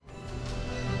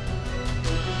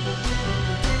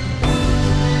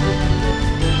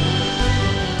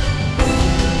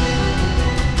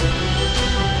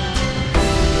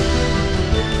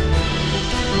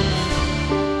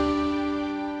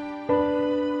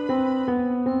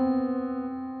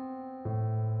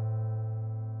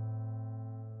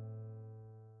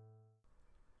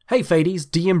Hey Fadies,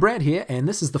 DM Brad here, and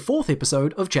this is the 4th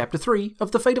episode of Chapter 3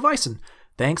 of The Fate of Ison.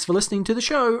 Thanks for listening to the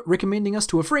show, recommending us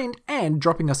to a friend, and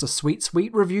dropping us a sweet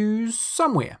review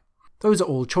somewhere. Those are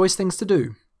all choice things to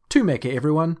do. To Mecha,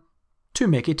 everyone. To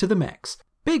Mecha to the max.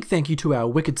 Big thank you to our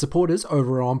wicked supporters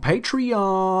over on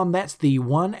Patreon. That's the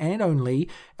one and only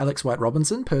Alex White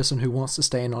Robinson, person who wants to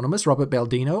stay anonymous, Robert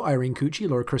Baldino, Irene Cucci,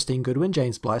 Laura Christine Goodwin,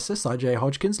 James Blyser, Sajay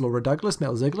Hodgkins, Laura Douglas,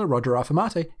 Mel Ziegler, Roger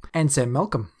Affamate, and Sam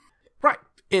Malcolm. Right,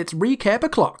 it's recap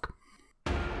o'clock.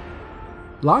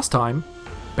 Last time,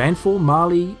 Banfor,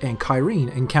 Marley, and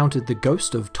Kyrene encountered the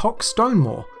ghost of Tok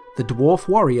Stonemore, the dwarf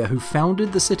warrior who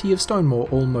founded the city of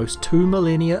Stonemore almost 2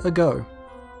 millennia ago.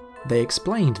 They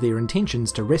explained their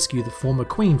intentions to rescue the former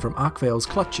queen from Arkvale's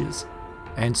clutches,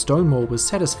 and Stonemore was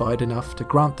satisfied enough to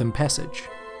grant them passage.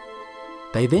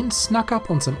 They then snuck up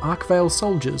on some Arkvale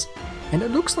soldiers, and it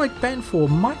looks like Banfor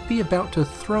might be about to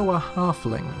throw a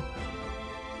halfling.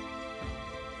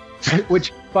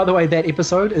 Which, by the way, that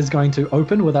episode is going to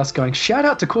open with us going, shout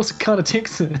out to Corsicana,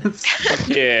 Texas.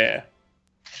 Yeah.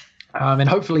 And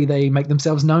hopefully they make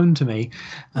themselves known to me.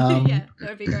 Yeah, that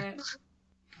would be great.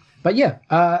 But yeah,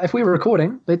 if we were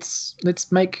recording,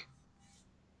 let's make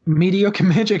mediocre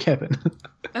magic happen.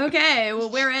 Okay, well,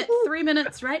 we're at 3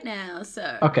 minutes right now,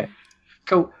 so... Okay,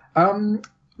 cool.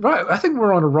 Right, I think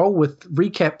we're on a roll with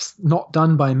recaps not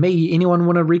done by me. Anyone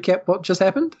want to recap what just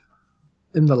happened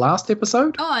in the last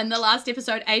episode? Oh, in the last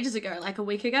episode ages ago, like a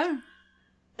week ago?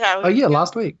 Yeah.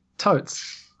 Last week.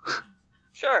 Totes.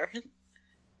 Sure.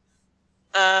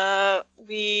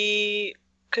 We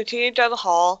continued down the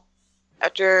hall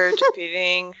after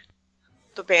defeating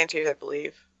the Banshees, I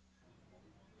believe.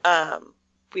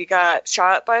 We got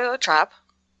shot by a trap,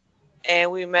 and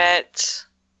we met...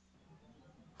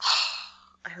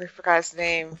 I really forgot his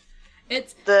name.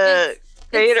 It's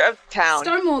creator of the town.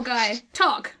 Stonemore guy,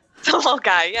 Tok. Small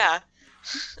guy, yeah.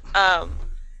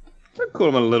 Don't call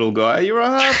him a little guy. You're a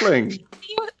halfling.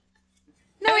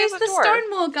 No, he's the dwarf.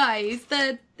 Stonemore guy.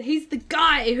 He's the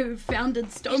guy who founded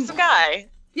Stonemore. He's the guy.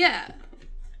 Yeah.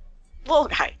 Little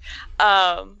guy.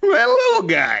 Well, little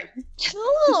guy.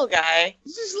 Little guy.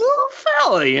 He's this little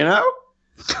fella, you know?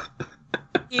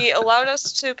 He allowed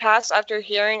us to pass after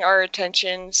hearing our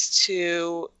intentions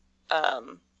to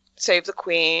save the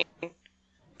queen,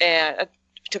 and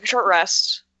took a short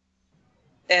rest.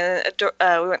 And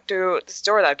we went through this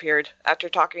door that appeared after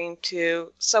talking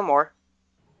to some more.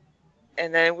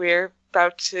 And then we're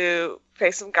about to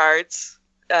face some guards.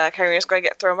 Kyrene's going to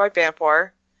get thrown by Banfor.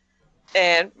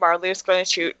 And Marley is going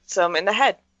to shoot some in the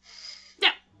head.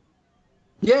 Yeah.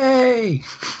 Yay!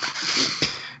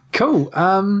 Cool.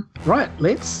 Right,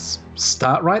 let's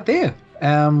start right there.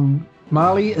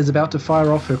 Marley is about to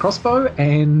fire off her crossbow,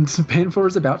 and Banfor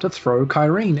is about to throw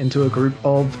Kyrene into a group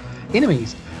of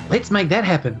enemies. Let's make that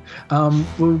happen.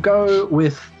 We'll go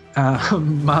with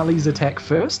Marley's attack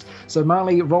first. So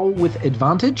Marley, roll with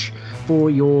advantage for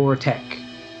your attack.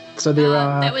 So there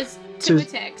are... That was two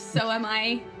attacks, so am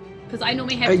I... Because I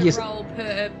normally have to yes. roll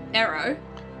per arrow.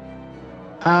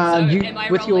 So am I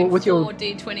with rolling with your 4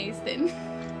 d20s then?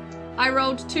 I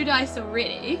rolled 2 dice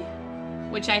already,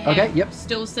 which I have Okay, yep.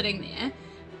 still sitting there.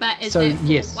 But is So, that for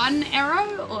yes. 1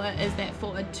 arrow, or is that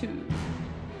for 2?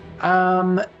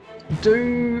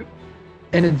 Do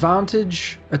an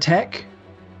advantage attack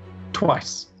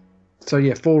twice. So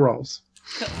yeah, 4 rolls.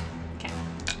 Cool. Okay.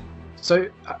 So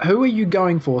who are you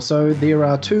going for? So there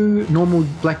are 2 normal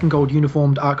black and gold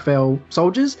uniformed Arkvale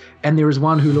soldiers, and there is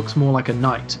one who looks more like a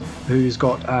knight, who's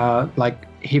got like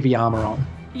heavy armor on.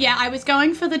 Yeah, I was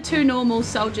going for the 2 normal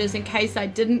soldiers in case I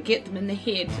didn't get them in the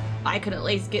head. I could at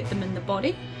least get them in the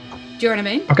body. Do you know what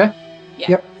I mean? Okay. Yeah.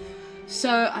 Yep.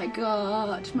 So I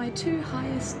got my 2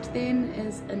 highest then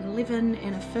is an 11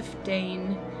 and a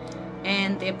 15,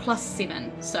 and they're plus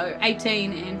 7, so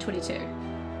 18 and 22.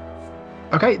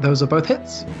 Okay, those are both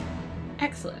hits.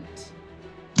 Excellent.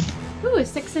 Ooh, a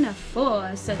 6 and a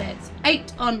 4, so that's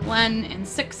 8 on one and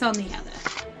 6 on the other.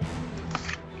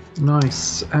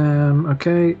 Nice.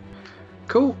 Okay.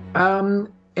 Cool.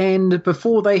 And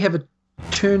before they have a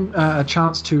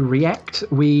chance to react,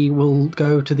 we will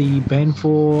go to the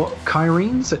Banfor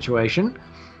Kyrene situation.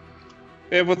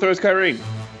 Banfor throws Kyrene.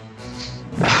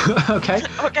 Okay.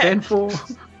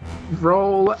 Banfor,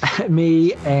 roll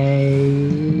me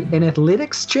an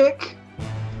athletics check.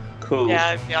 Cool.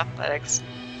 Yeah, athletics.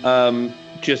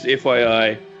 Just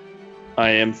FYI, I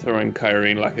am throwing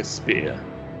Kyrene like a spear.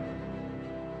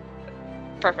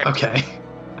 Perfect. Okay.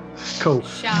 Cool.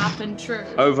 Sharp and true.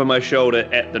 Over my shoulder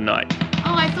at the knight.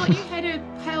 Oh, I thought you had her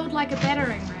held like a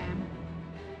battering ram.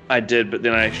 I did, but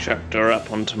then I shoved her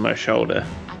up onto my shoulder.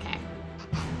 Okay.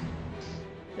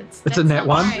 It's a net not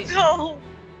one. great. No.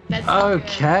 That's not good.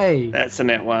 Okay. That's a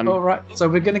net one. All right. So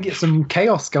we're going to get some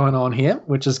chaos going on here,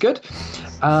 which is good.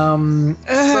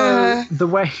 So the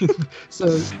way.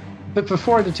 But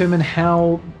before I determine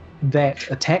how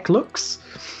that attack looks,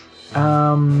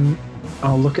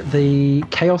 I'll look at the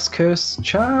Chaos Curse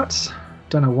chart.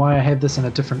 Don't know why I have this in a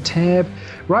different tab.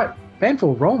 Right.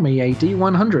 Banful, roll me a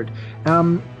D100.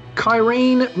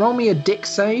 Kyrene, roll me a deck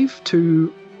save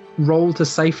to roll to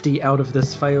safety out of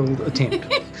this failed attempt.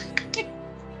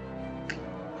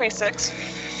 26.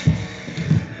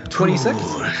 26?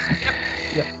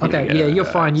 Yeah. Okay. Yeah, you're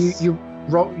fine. You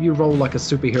roll like a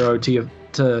superhero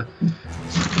to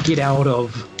get out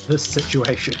of this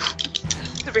situation.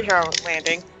 Superhero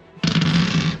landing.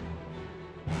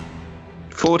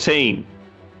 14.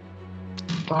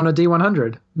 On a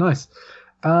D100. Nice.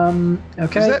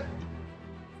 Okay. Is that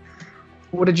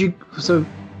What did you? So,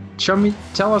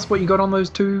 tell us what you got on those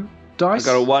two I dice.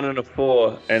 got a 1 and a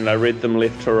 4, and I read them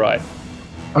left to right.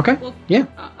 Okay. Well, Yeah.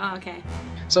 okay.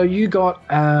 So you got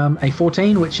a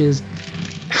 14, which is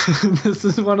this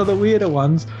is one of the weirder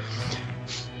ones.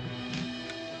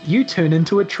 You turn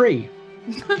into a tree.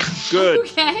 Good.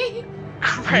 Okay.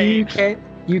 Great.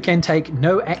 You can take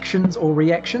no actions or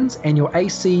reactions, and your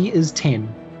AC is 10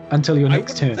 until your I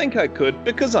next wouldn't turn. think I could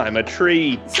because I'm a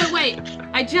tree. So wait,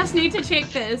 I just need to check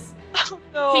this. Oh,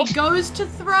 no. He goes to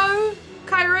throw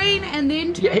Kyrene and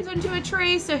then Yeah, turns into a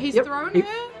tree, so he's Yep, thrown he-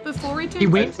 her before he turns he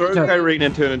went- I throw no. Kyrene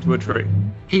and turn into a tree.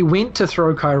 He went to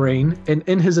throw Kyrene, and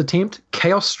in his attempt,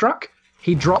 chaos struck.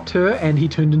 He dropped her, and he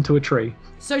turned into a tree.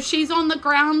 So she's on the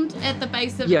ground at the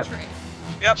base of Yep. the tree.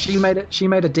 Yep. She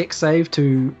made a deck save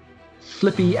to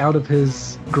Flippy out of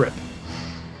his grip.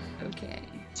 Okay.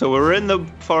 So we're in the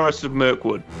forest of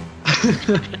Mirkwood.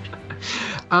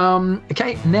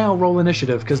 Okay, now roll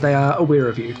initiative because they are aware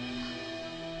of you.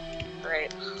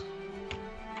 Great.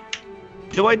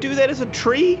 Do I do that as a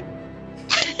tree?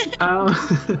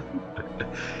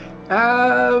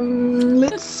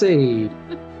 Let's see.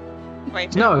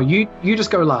 22. No, you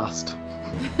just go last.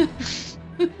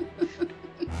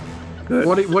 Good.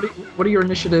 What are your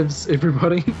initiatives,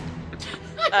 everybody?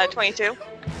 22.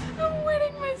 I'm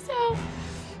winning myself.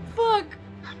 Fuck.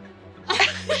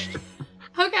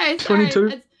 Okay, sorry.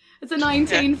 22? It's a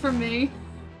 19 from me.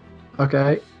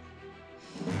 Okay.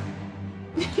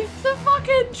 It's a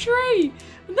fucking tree.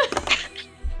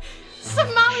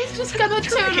 Somali's just gonna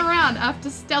turn around after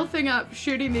stealthing up,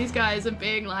 shooting these guys, and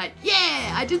being like,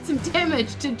 "Yeah, I did some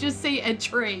damage," to just see a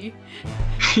tree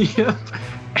Yep.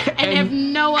 and have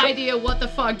no idea what the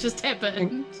fuck just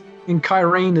happened. And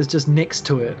Kyrene is just next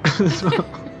to it. as well.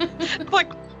 I'm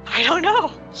like, I don't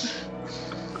know.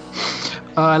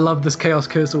 I love this chaos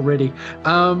curse already.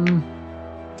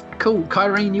 Cool.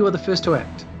 Kyrene, you are the first to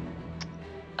act.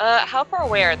 How far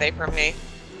away are they from me?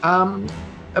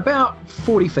 About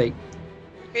 40 feet.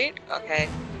 Feet? Okay.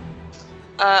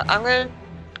 I'm gonna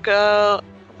go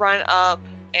run up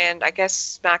and I guess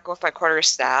smack with my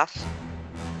quarterstaff.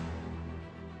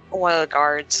 One of the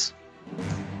guards.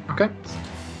 Okay.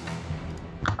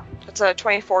 It's a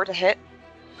 24 to hit.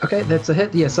 Okay, that's a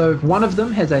hit. Yeah, so one of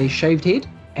them has a shaved head,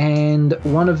 and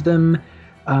one of them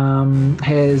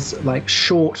has like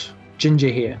short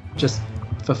ginger hair, just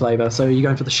for flavor. So you're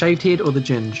going for the shaved head or the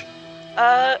ginge?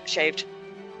 Shaved.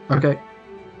 Okay.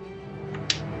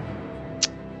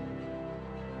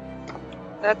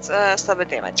 That's 7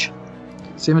 damage.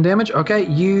 7 damage. Okay,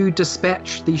 you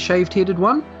dispatch the shaved-headed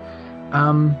one.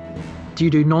 Do you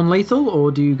do non-lethal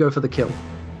or do you go for the kill?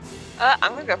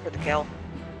 I'm gonna go for the kill.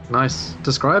 Nice.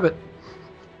 Describe it.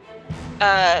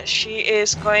 She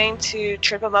is going to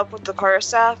trip him up with the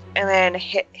quarterstaff and then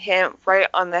hit him right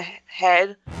on the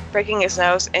head, breaking his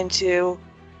nose into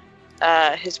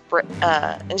his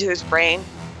brain.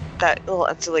 That will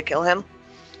instantly kill him.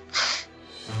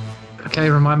 Okay,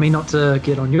 remind me not to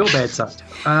get on your bad side.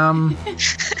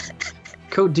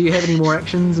 Cool. Do you have any more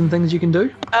actions and things you can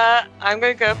do? I'm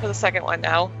gonna go for the second one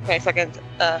now. My second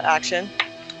action.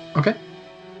 Okay.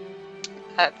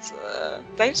 That's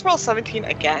did I just roll 17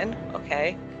 again?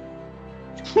 Okay.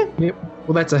 Yep.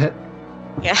 Well, that's a hit.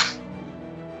 Yeah.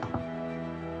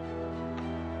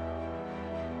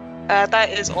 That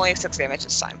is only 6 damage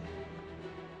this time.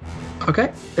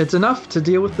 Okay. It's enough to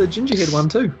deal with the gingerhead one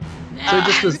too. So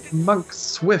just this monk,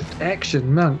 swift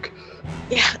action monk.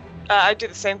 Yeah. I do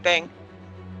the same thing.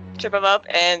 Trip him up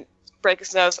and break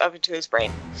his nose up into his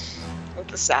brain with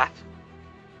the staff.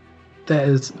 That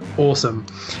is awesome.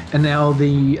 And now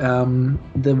the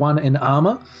one in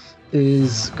armor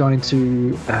is going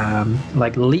to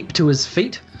leap to his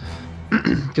feet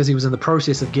because he was in the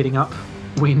process of getting up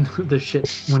when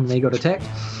they got attacked.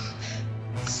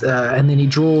 and then he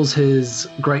draws his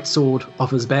great sword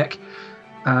off his back,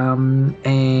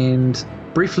 and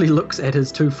briefly looks at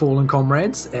his two fallen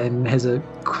comrades and has a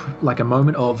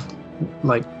moment of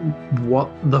like, what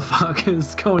the fuck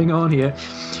is going on here,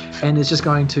 and is just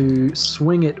going to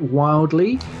swing it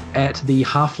wildly at the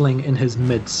halfling in his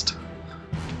midst.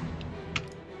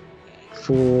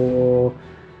 For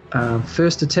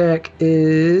first attack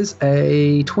is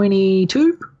a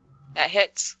 22. That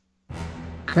hits.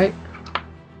 Okay.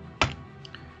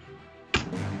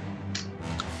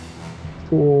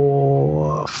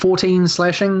 For 14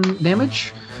 slashing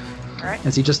damage. Alright.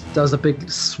 As he just does a big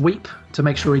sweep to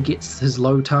make sure he gets his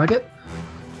low target.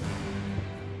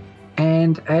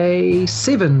 And a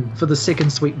 7 for the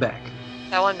second sweep back.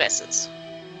 That one misses.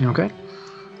 Okay.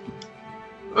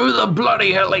 Who the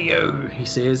bloody hell are you? He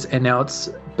says, and now it's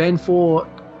Banfor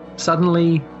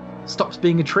suddenly stops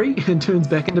being a tree and turns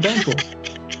back into Banfor.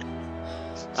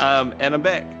 And I'm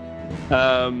back.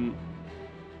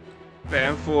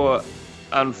 Banfor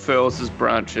unfurls his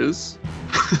branches.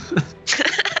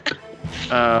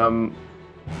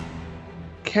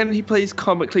 Can he please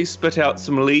comically spit out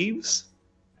some leaves?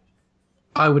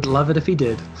 I would love it if he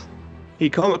did. He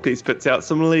comically spits out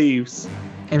some leaves.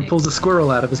 And pulls a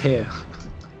squirrel out of his hair.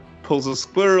 Pulls the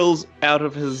squirrels out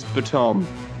of his baton.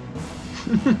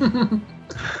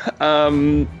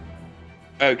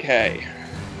 Okay.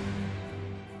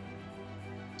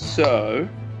 So,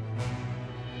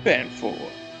 Banfor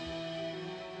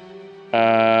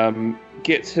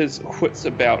gets his wits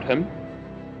about him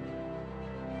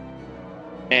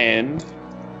and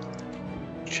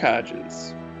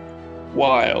charges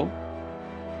while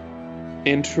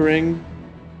entering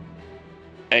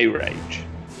a rage.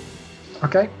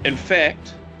 Okay. In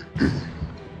fact,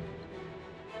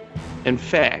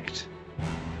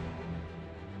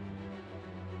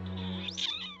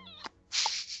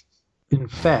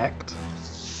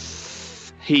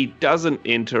 he doesn't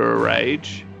enter a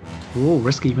rage Ooh,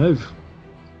 risky move.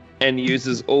 and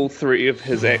uses all three of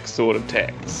his axe sword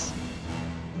attacks.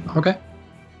 Okay.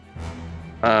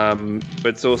 But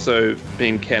it's also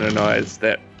been canonized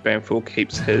that Banfor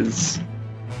keeps his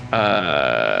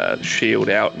shield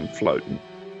out and floating.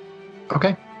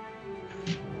 Okay.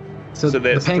 So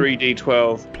that's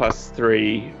 3d12 plus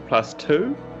 3 plus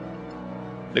 2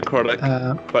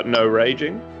 necrotic, but no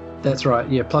raging. That's right,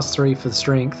 yeah, plus 3 for the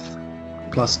strength,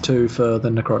 plus 2 for the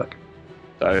necrotic.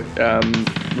 So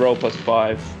roll plus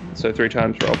 5, so 3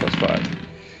 times roll plus 5.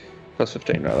 Plus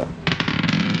 15 rather.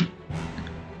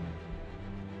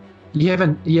 You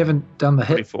haven't done the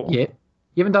hit 24. yet.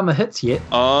 You haven't done the hits yet.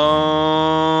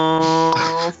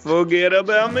 Oh, forget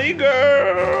about me,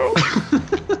 girl.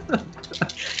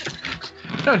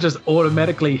 Don't just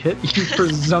automatically hit, you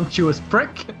presumptuous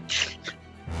prick.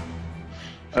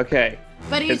 Okay.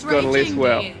 But he's It's gone less raging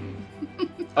well. then.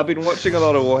 I've been watching a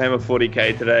lot of Warhammer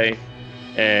 40k today,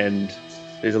 and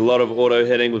there's a lot of auto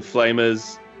hitting with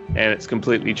flamers, and it's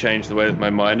completely changed the way that my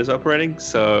mind is operating,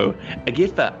 so I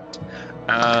get fucked.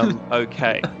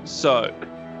 Okay, so...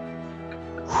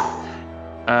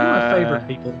 You're my favourite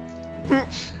people.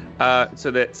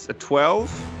 So that's a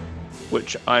 12,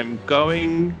 which I'm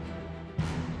going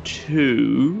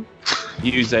to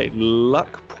use a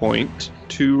luck point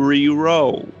to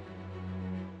re-roll.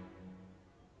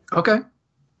 Okay.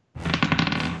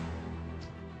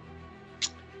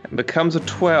 It becomes a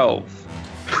 12.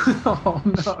 Oh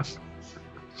no.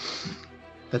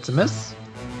 That's a miss.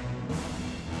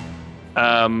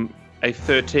 A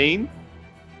 13.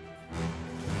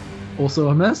 Also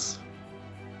a miss.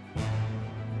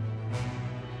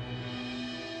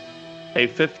 A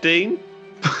 15.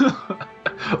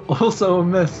 Also a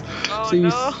miss. Oh So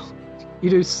no. you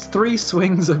do 3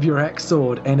 swings of your axe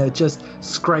sword, and it just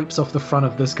scrapes off the front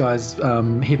of this guy's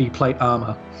heavy plate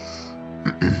armor.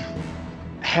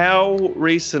 How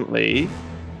recently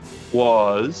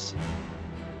was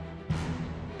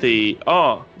the...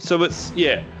 Oh, so it's...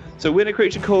 Yeah. So when a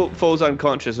creature falls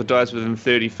unconscious or dies within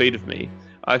 30 feet of me,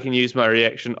 I can use my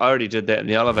reaction. I already did that in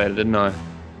the elevator, didn't I?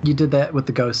 You did that with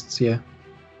the ghosts, yeah.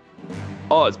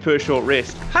 Oh, it's per short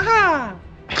rest. Ha ha!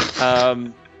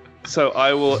 So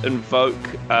I will invoke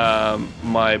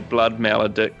my blood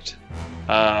maledict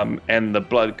and the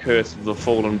blood curse of the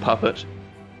fallen puppet,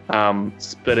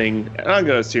 spitting. And I'm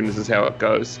going to assume this is how it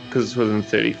goes because it's within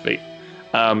 30 feet.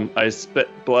 I spit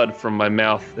blood from my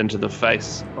mouth into the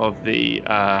face of the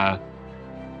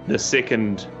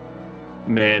second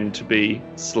man to be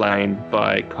slain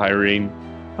by Kyrene,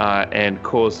 and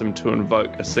cause him to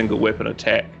invoke a single weapon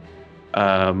attack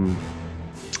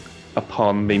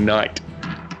upon the knight.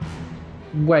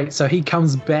 Wait, so he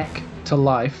comes back to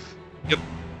life? Yep.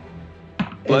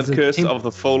 Blood a Curse temp- of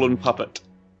the Fallen Puppet.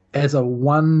 as a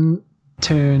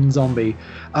one-turn zombie.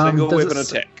 Single does weapon it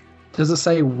s- attack. Does it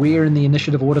say where in the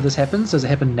initiative order this happens? Does it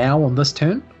happen now on this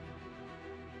turn?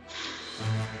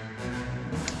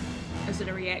 Is it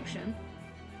a reaction?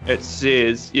 It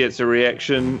says, yeah, it's a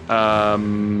reaction.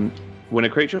 When a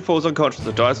creature falls unconscious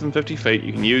or dies within 50 feet,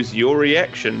 you can use your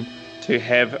reaction to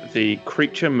have the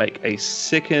creature make a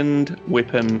single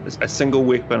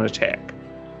weapon attack.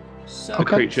 So The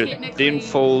creature technically- then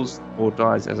falls or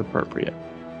dies as appropriate.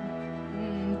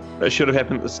 Mm, That should have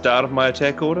happened at the start of my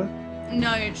attack order.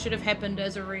 no, it should have happened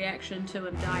as a reaction to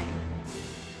him dying.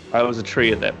 I was a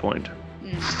tree at that point.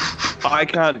 Mm. I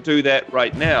can't do that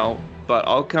right now, but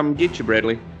I'll come get you,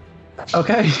 Bradley.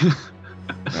 Okay.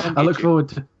 I'll I get look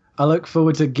you.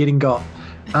 forward to getting got.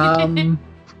 I'm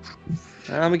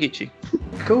gonna get you.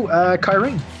 Cool.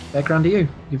 Kyrene, back around to you.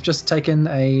 You've just taken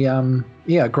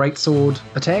a great sword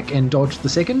attack and dodged the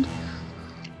second.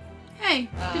 Hey,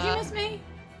 did you miss me?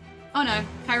 Oh no,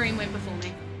 Kyrene went before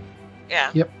me. Yeah.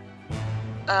 Yep.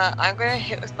 I'm gonna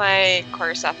hit with my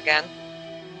quarterstaff again.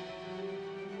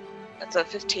 That's a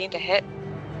 15 to hit.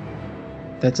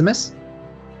 That's a miss.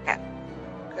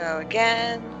 Go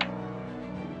again.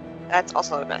 That's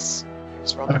also a miss.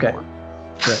 Just rolled a Okay. 4.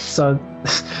 Great. So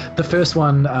the first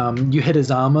one, you hit his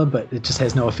armor, but it just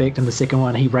has no effect. And the second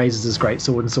one, he raises his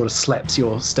greatsword and sort of slaps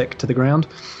your stick to the ground.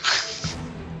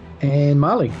 And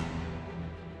Marley.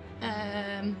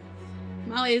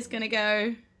 Molly is gonna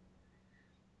go.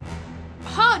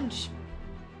 Hodge!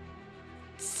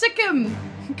 Sick him!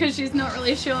 Because she's not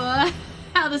really sure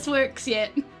how this works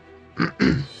yet.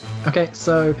 Okay,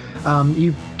 so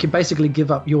you can basically give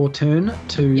up your turn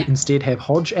to Yeah. instead have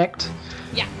Hodge act.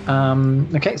 Yeah.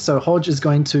 Okay, so Hodge is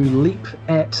going to leap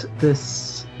at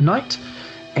this knight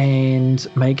and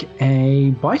make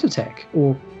a bite attack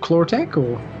or claw attack,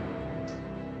 or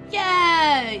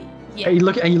Yeah! Yeah. are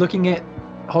you looking at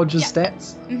Hodge's Yeah.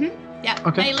 stats? Yeah.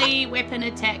 Okay. Melee, weapon,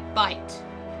 attack, bite.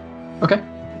 Okay.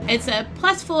 It's a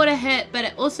 +4 to hit, but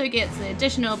it also gets the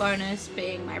additional bonus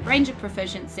being my ranger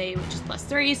proficiency, which is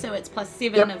 +3, so it's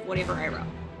 +7 Yep. of whatever I roll.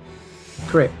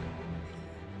 Correct.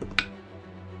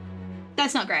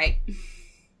 That's not great.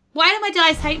 Why do my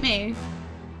dice hate me?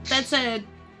 That's a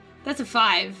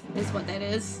 5 is what that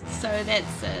is. So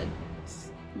that's a,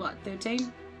 what,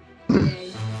 13?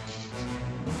 Yay.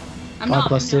 I'm 5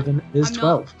 plus 7 is I'm not-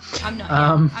 12. I'm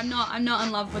not. I'm not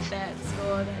in love with that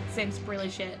score. That seems really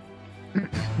shit.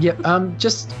 Yep.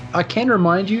 Just I can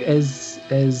remind you as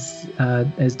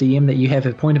DM that you have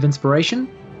a point of inspiration.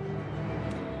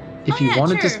 If Oh, you yeah,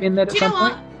 wanted to true. spend that at Do you some know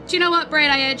point. what? Do you know what, Brad?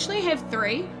 I actually have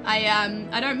 3.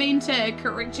 I don't mean to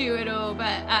correct you at all,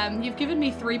 but you've given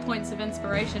me 3 points of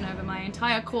inspiration over my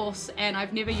entire course, and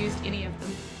I've never used any of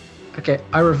them. Okay,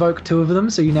 I revoke 2 of them,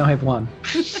 so you now have 1.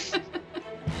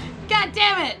 God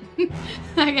damn it!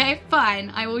 Okay,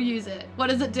 fine. I will use it. What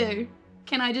does it do?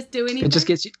 Can I just do anything?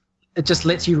 It just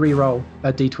lets you re-roll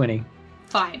a d20.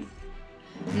 Fine.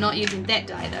 I'm not using that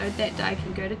die though. That die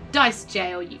can go to dice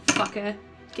jail, you fucker.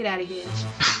 Get out of here.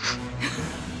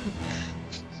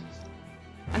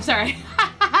 I'm sorry.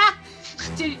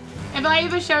 Have I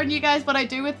ever shown you guys what I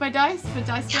do with my dice for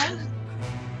dice jail?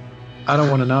 I don't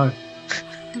want to know.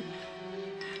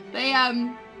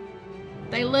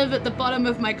 They live at the bottom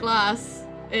of my glass.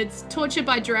 It's torture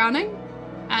by drowning.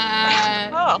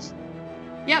 Oh.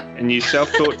 Yep. And you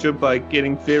self-torture by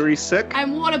getting very sick.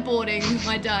 I'm waterboarding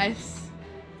my dice.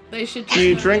 They should. Do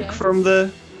you know drink better. from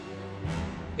the...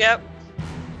 Yep.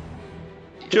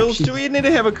 Jules, do we need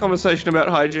to have a conversation about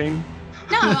hygiene?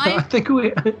 No, I I think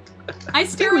we. I we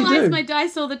sterilize do. my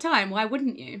dice all the time. Why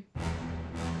wouldn't you?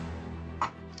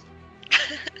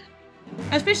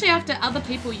 Especially after other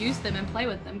people use them and play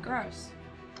with them. Gross.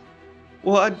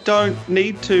 Well, I don't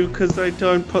need to because I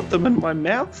don't put them in my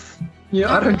mouth.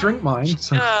 Yeah, I don't drink mine.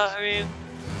 So. I mean,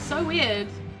 So weird.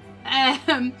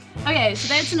 Okay, so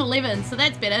that's an 11, so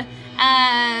that's better.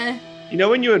 You know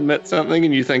when you admit something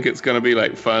and you think it's going to be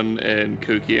like fun and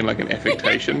kooky and like an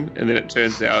affectation, and then it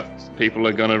turns out people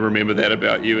are going to remember that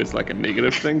about you as like a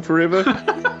negative thing forever?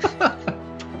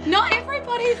 Not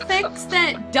everybody thinks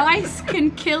that dice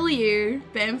can kill you,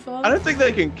 Bamford. I don't think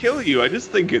they can kill you. I just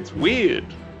think it's weird.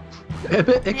 A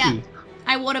bit icky. Yeah.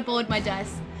 I waterboard my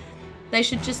dice. They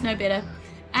should just know better.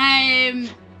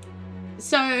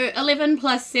 So 11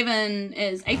 plus 7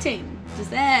 is 18. Does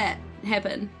that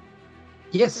happen?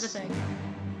 Yes, Sort of thing.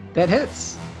 that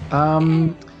hits.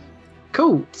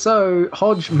 Cool. So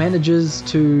Hodge manages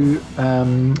to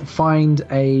find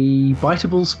a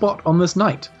biteable spot on this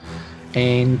knight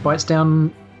and bites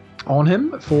down on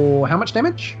him for how much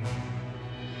damage?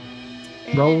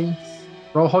 Roll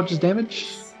Hodge's damage.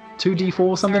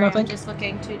 2d4 something, Sorry, I think. I'm just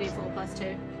looking 2d4 plus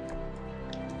 2.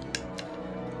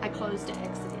 I closed it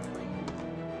accidentally.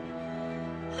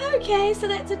 Okay, so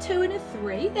that's a 2 and a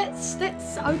 3. That's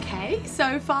okay.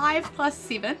 So 5 plus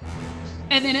 7.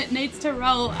 And then it needs to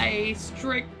roll a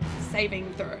strength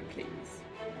saving throw, please.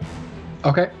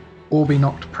 Okay. Or be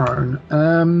knocked prone.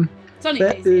 It's only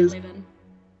That DC is- 11.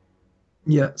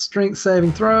 Yeah, strength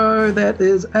saving throw. That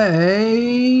is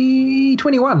a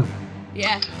 21.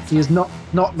 Yeah. He is not So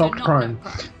knocked not prone.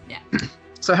 knocked prone. Yeah.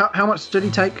 So how much did he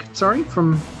take, sorry,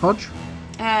 from Hodge?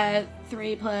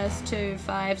 3 plus 2,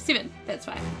 5, 7. That's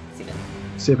fine. 7.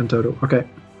 7 total. Okay.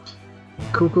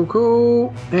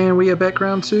 Cool. And we are back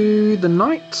round to the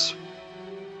knight.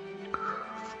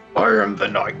 I am the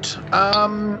knight.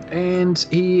 And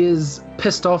he is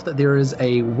pissed off that there is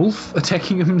a wolf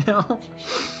attacking him now.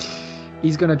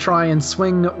 He's going to try and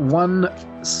swing one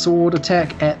sword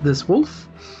attack at this wolf.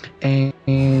 And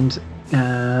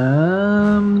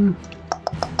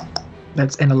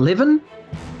that's an 11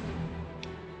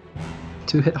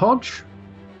 to hit Hodge.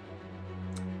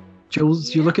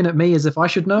 Jules, you're looking at me as if I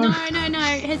should know. No.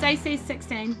 His AC is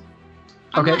 16.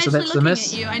 I'm Okay, not so actually that's the looking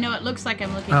miss. at you. I know it looks like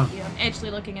I'm looking Oh. at you. I'm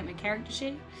actually looking at my character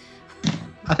sheet.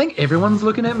 I think everyone's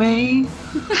looking at me.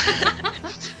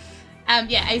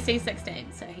 Yeah, AC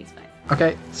 16, so he's fine.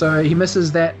 Okay, so he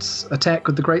misses that attack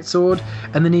with the great sword,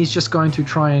 and then he's just going to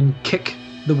try and kick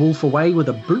the wolf away with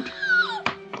a boot.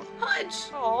 Hodge!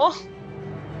 Oh.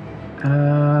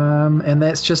 And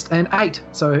that's just an 8.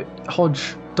 So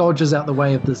Hodge dodges out the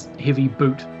way of this heavy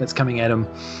boot that's coming at him.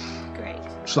 Great.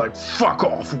 It's like, fuck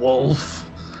off, wolf.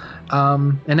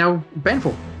 And now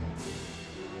Banfor.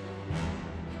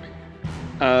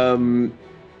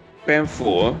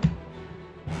 Banfor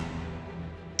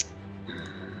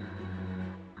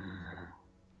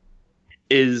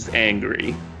is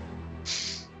angry.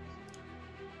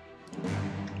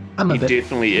 I'm He a bit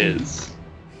definitely is.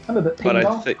 peed But I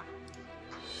off. think.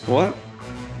 What?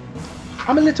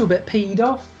 I'm a little bit peed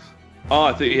off. Oh,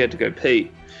 I thought you had to go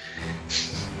pee.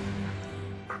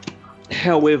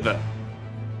 However,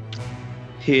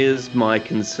 here's my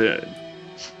concern.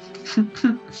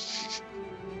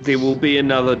 There will be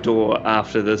another door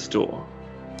after this door.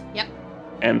 Yep.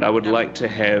 And I would like to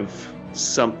have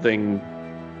something,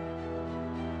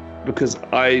 because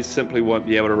I simply won't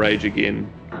be able to rage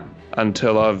again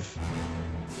until I've...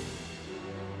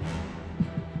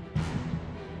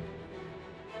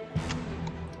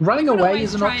 Running Could away always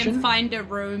is an try option. and find a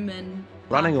room and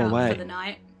Running park up away. for the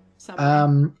night.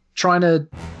 Somewhere. Trying to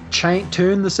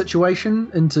turn the situation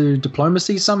into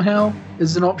diplomacy somehow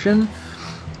is an option.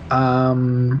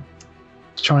 Trying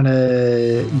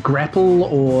to grapple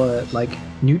or like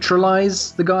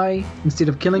neutralize the guy instead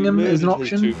of killing him is an murdered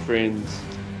his option. two friends.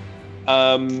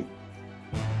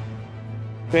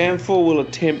 Banfor will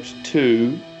attempt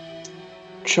to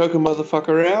choke a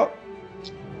motherfucker out.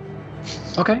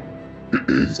 Okay,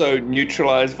 So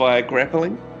neutralize via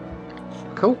grappling.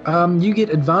 cool. You get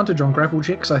advantage on grapple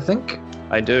checks, I think.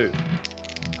 I do.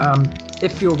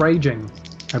 If you're raging,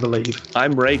 I believe.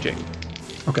 I'm raging.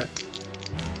 Okay.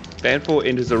 Banfor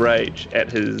enters a rage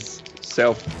at his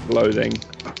self-loathing.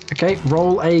 Okay,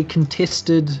 roll a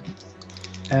contested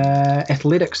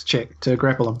athletics check to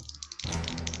grapple him.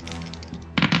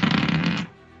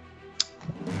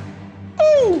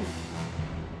 Ooh!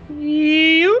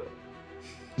 You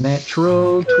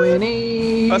Natural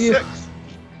 20 +6.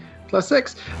 plus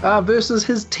 6 versus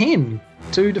his 10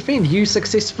 to defend. You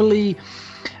successfully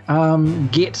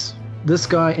get this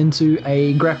guy into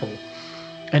a grapple,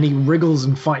 and he wriggles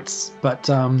and fights. But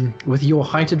with your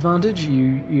height advantage,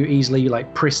 you easily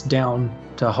like press down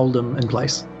to hold him in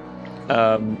place.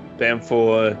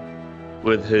 Banfor,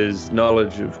 with his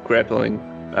knowledge of grappling,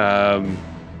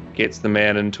 gets the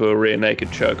man into a rear naked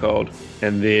chokehold,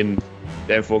 and then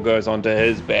Banfor goes onto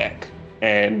his back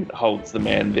and holds the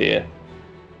man there.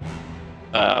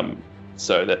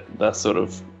 So that they're sort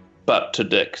of butt to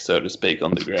dick, so to speak,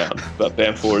 on the ground. But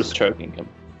Banfor is choking him.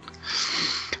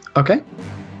 Okay.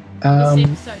 This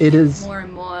episode It gets is. more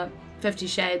and more 50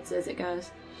 Shades as it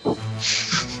goes.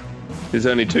 There's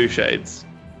only two shades: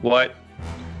 white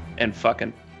and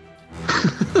fucking.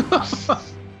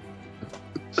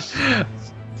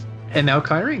 And now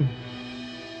Kyrene.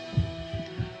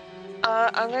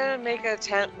 I'm gonna make an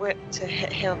attempt to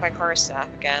hit him with my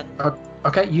quarterstaff again.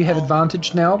 Okay, you have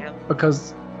advantage now Yeah.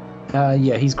 because,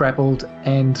 he's grappled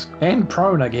and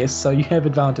prone, I guess. So you have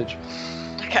advantage.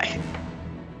 Okay.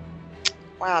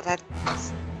 Wow, that's...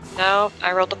 No,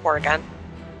 I rolled a 4 again.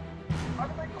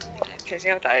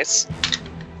 Chasing out dice.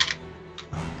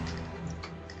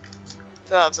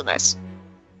 So that was a nice.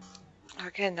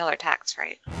 Okay, another tax,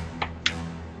 right?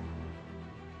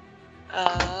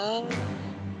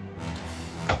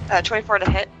 24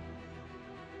 to hit.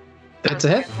 That's a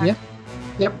hit, yeah.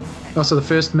 Yep. Also the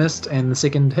first missed and the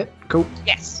second hit. Cool.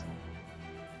 Yes.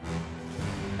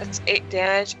 That's 8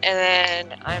 damage,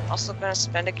 and then I'm also going to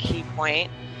spend a key point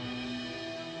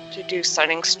to do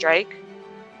Stunning Strike.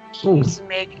 He Ooh. needs to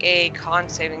make a con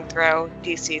saving throw,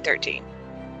 DC 13.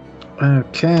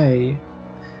 Okay.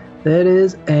 That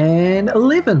is an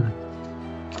 11.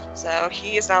 So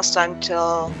he is now stunned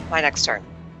till my next turn.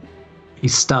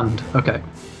 He's stunned. Okay.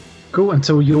 Cool.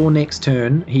 Until your next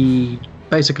turn, he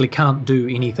basically can't do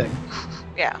anything.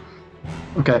 Yeah.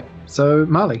 Okay. So,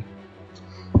 Marley.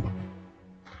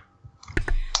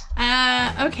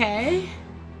 Okay.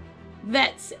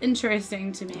 That's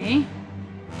interesting to me.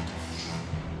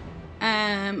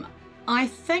 I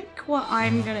think what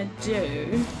I'm gonna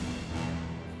do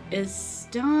is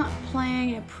start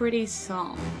playing a pretty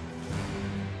song.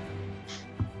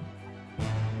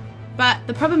 But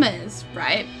the problem is,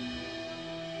 right,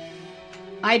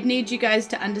 I'd need you guys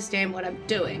to understand what I'm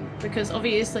doing, because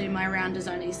obviously my round is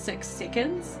only 6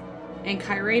 seconds, and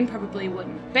Kyrene probably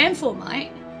wouldn't. Banfor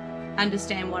might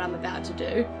understand what I'm about to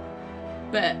do,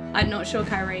 but I'm not sure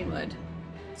Kyrene would.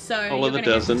 So Oliver you're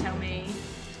gonna have to doesn't. tell me.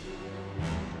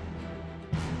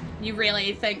 You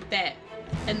really think that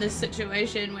in this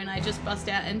situation, when I just bust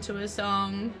out into a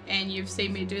song, and you've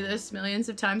seen me do this millions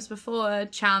of times before,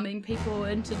 charming people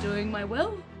into doing my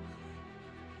will?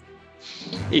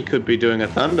 He could be doing a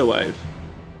thunder wave.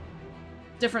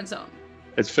 Different song.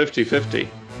 It's 50-50.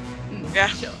 Yeah.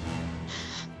 Sure.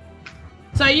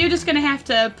 So you're just gonna have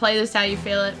to play this how you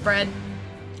feel it, Brad.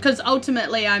 Because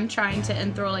ultimately I'm trying to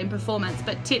enthralling performance,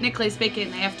 but technically speaking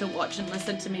they have to watch and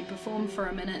listen to me perform for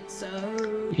a minute,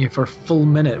 so... Yeah, for a full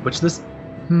minute, which this...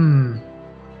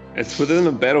 It's within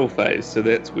the battle phase, so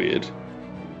that's weird.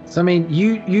 So, I mean,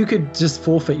 you could just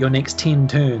forfeit your next 10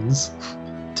 turns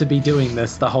to be doing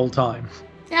this the whole time.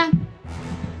 Yeah.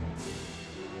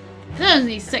 It's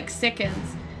only 6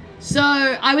 seconds. So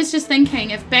I was just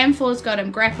thinking, if Banfor's got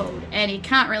him grappled and he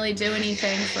can't really do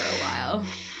anything for a while,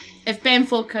 if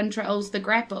Banfor controls the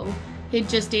grapple, he'd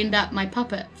just end up my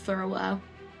puppet for a while.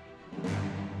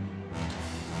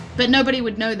 But nobody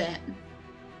would know that.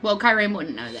 Well, Kyrene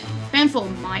wouldn't know that.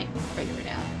 Banfor might figure it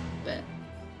out, but...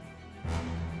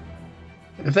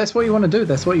 If that's what you want to do,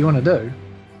 that's what you want to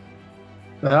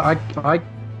do. I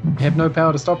have no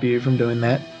power to stop you from doing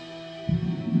that.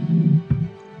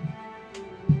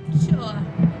 Sure.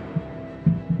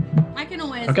 I can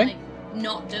always, Okay.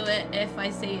 not do it if I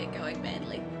see it going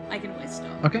badly. I can always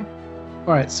stop. Okay.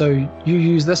 Alright, so you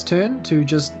use this turn to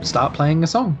just start playing a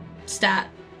song. Start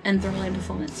enthralling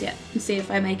performance, yeah, and see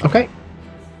if I make it. Okay.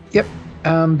 Yep.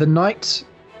 The knight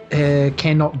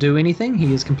cannot do anything.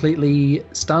 He is completely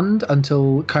stunned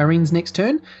until Kyrene's next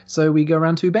turn. So we go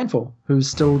around to Banfor, who's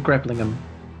still grappling him.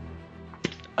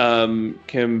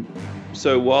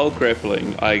 So while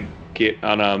grappling, I get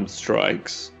unarmed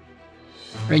strikes.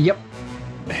 Yep.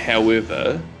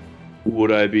 However,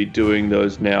 would I be doing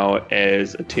those now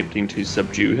as attempting to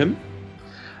subdue him?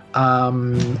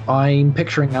 I'm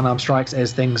picturing unarmed strikes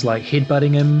as things like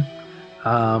headbutting him,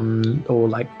 or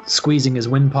like squeezing his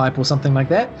windpipe or something like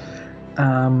that.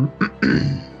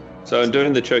 So I'm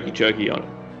doing the chokey on it.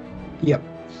 Yep.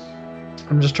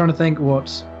 I'm just trying to think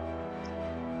what...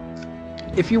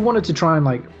 If you wanted to try and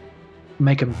like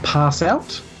make him pass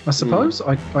out, I suppose,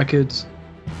 I could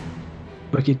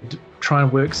try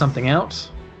and work something out.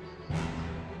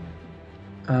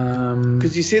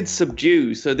 Because you said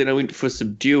subdue, so then I went for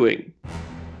subduing.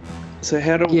 So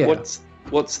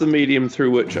what's the medium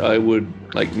through which I would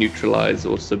like neutralize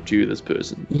or subdue this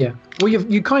person? Yeah. Well,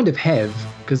 you kind of have,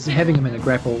 because having him in a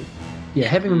grapple... Yeah,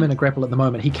 having him in a grapple at the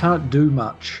moment, he can't do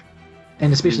much.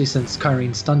 And especially since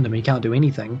Kyrene stunned him, he can't do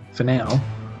anything for now.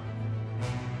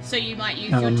 So you might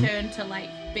use your turn to, like,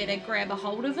 better grab a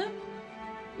hold of him?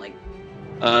 Like...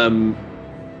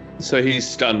 So he's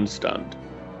stunned.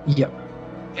 Yep.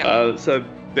 So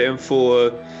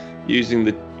Banfor, using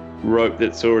the rope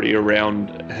that's already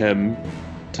around him,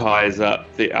 ties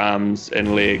up the arms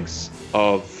and legs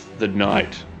of the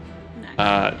knight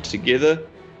together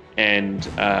and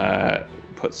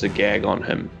puts a gag on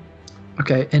him.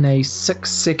 Okay, in a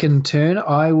 6-second turn,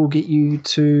 I will get you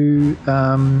to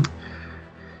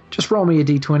just roll me a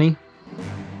d20.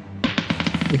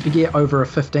 If you get over a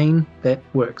 15, that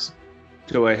works.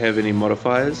 Do I have any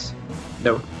modifiers?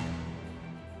 No.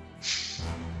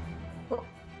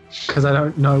 Because I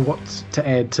don't know what to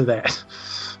add to that.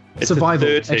 It's Survival.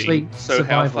 A 13, Actually, so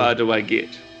survival. how far do I get?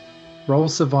 Roll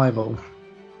survival.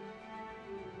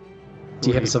 Do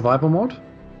you have a survival mod?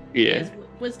 Yeah.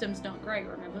 Wisdom's not great,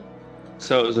 remember?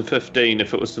 So it was a 15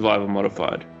 if it was survival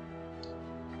modified.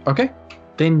 Okay.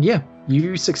 Then, yeah,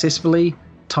 you successfully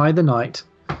tie the knight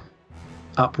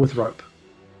up with rope.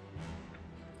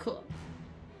 Cool.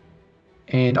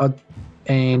 And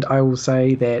I will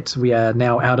say that we are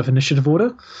now out of initiative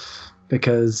order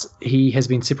because he has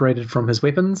been separated from his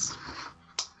weapons.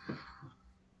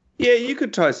 Yeah, you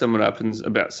could tie someone up in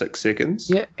about 6 seconds.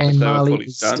 Yeah, and if they were Marley fully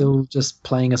is stunned. still just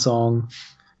playing a song.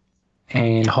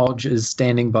 And Hodge is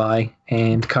standing by.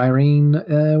 And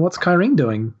Kyrene, what's Kyrene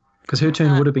doing? Because her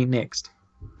turn would have been next.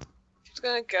 She's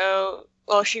gonna go.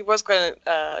 Well, she was gonna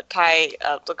tie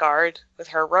up the guard with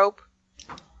her rope,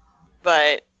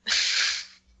 but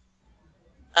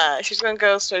she's gonna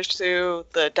go search through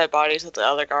the dead bodies of the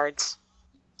other guards.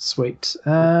 Sweet.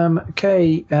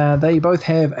 Okay, they both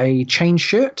have a chain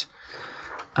shirt.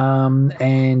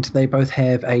 And they both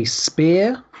have a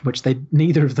spear, which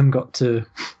neither of them got to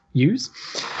use.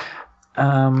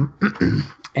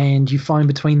 And you find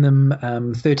between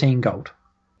them 13 gold.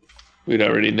 We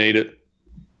don't really need it.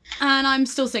 And I'm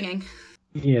still singing.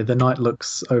 Yeah, the knight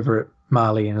looks over at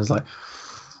Marley and is like,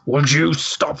 "Would you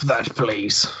stop that,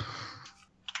 please?"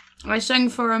 I sing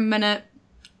for a minute,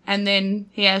 and then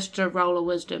he has to roll a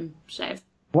wisdom save.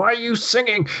 "Why are you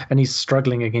singing?" And he's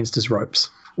struggling against his ropes.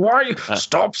 "Why are you...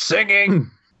 Stop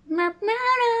singing!"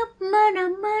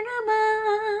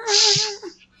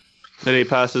 Did he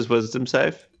pass his wisdom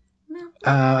save?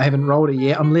 I haven't rolled it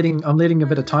yet. I'm letting a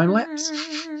bit of time lapse.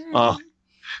 Oh,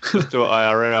 let's do it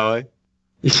IRL,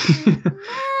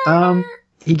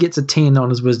 He gets a 10 on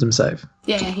his wisdom save.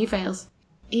 Yeah, he fails.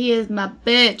 He is my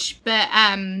bitch, but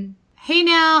he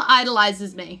now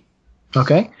idolizes me.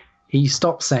 Okay. He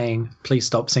stops saying, "Please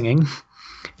stop singing."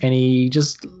 And he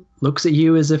just looks at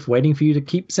you as if waiting for you to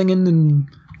keep singing and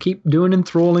keep doing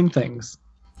enthralling things.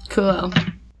 Cool.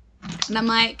 And I'm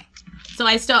like, so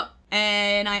I stop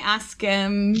and I ask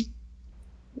him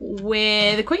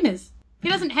where the queen is. He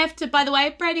doesn't have to, by the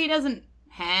way, Brady doesn't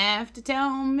have to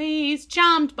tell me he's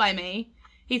charmed by me.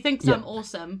 He thinks I'm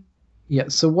awesome. Yeah,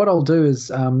 so what I'll do is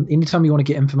anytime you want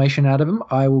to get information out of him,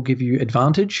 I will give you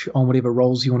advantage on whatever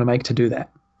rolls you want to make to do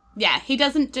that. Yeah, he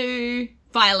doesn't do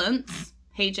violence.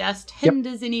 He just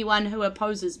hinders anyone who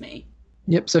opposes me.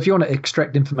 Yep, so if you want to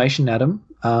extract information out of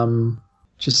him,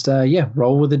 just,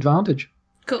 roll with advantage.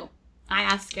 Cool. I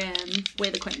ask him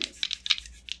where the queen is.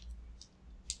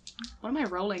 What am I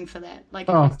rolling for that? Like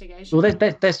investigation? Well,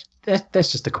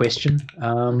 that's just a question.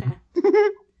 I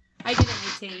get an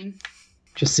 18.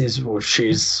 Just says, well,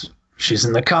 she's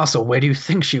in the castle. Where do you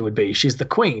think she would be? She's the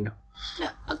queen.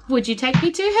 Would you take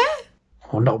me to her?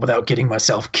 Well, not without getting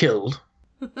myself killed.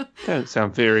 Don't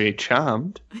sound very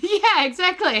charmed. Yeah,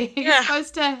 exactly. Yeah. You're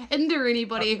supposed to hinder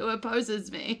anybody who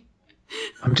opposes me.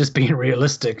 I'm just being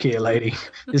realistic here, lady.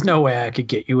 There's no way I could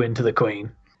get you into the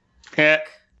queen. Yeah.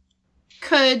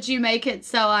 Could you make it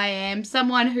so I am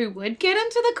someone who would get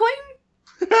into the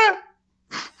queen?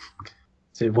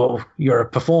 Said, well, you're a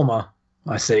performer,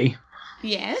 I see.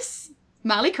 Yes.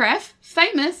 Marley Craft,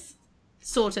 famous.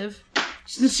 Sort of.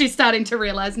 She's starting to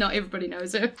realise not everybody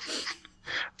knows her.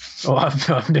 Oh,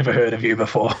 I've never heard of you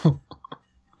before.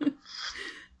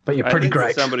 But you're pretty I think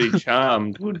great. Somebody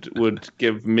charmed would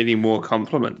give many more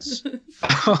compliments.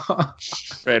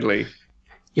 Bradley.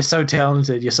 You're so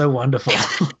talented. You're so wonderful.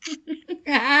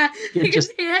 You can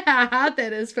hear how hard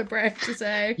that is for Brad to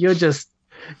say. You're just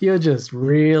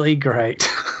really great.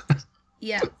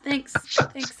 Yeah, thanks.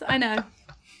 Thanks, I know.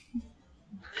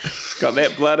 Got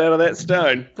that blood out of that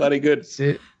stone. Bloody good.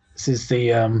 This is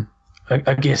the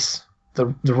I guess the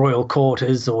royal court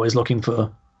is always looking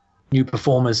for new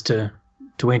performers to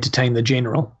entertain the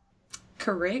general.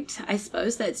 Correct. I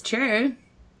suppose that's true.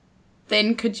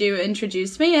 Then could you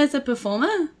introduce me as a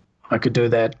performer? I could do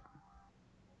that.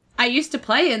 I used to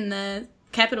play in the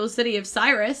capital city of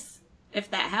Cyrus, if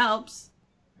that helps.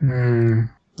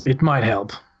 It might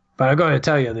help, but I gotta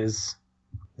tell you,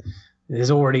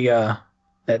 there's already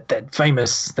that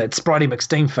famous Spritey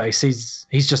McSteen face.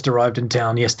 He's just arrived in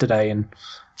town yesterday, and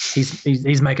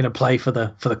he's making a play for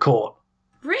the court.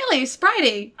 Really,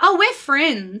 Spritey? Oh, we're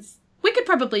friends. We could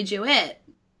probably duet.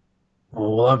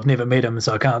 Well, I've never met him,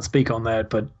 so I can't speak on that,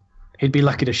 but he'd be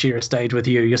lucky to share a stage with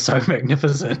you. You're so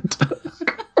magnificent.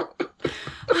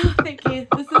 Oh, thank you.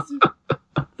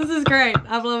 This is great.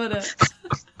 I'm loving it.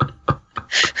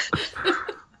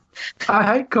 I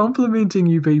hate complimenting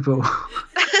you people.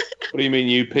 What do you mean,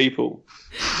 you people?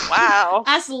 Wow.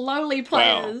 Us lowly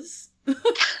players.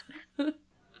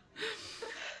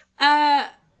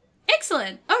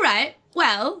 Excellent. All right.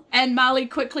 Well, and Marley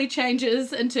quickly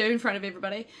changes into, in front of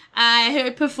everybody,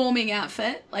 her performing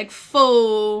outfit, like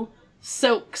full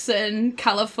silks and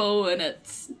colourful, and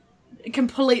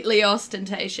completely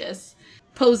ostentatious,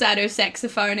 pulls out her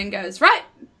saxophone and goes, right,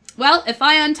 well, if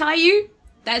I untie you,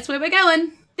 that's where we're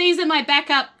going. These are my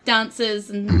backup dancers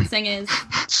and singers.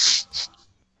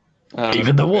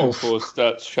 Even the wolf. Force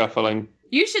starts shuffling.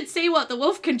 You should see what the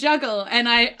wolf can juggle. And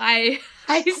I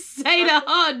say to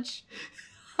Hodge,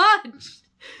 up,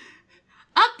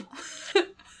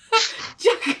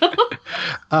 juggle.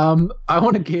 I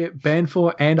want to get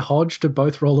Banfor and Hodge to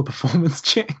both roll a performance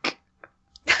check.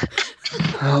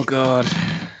 Oh, God.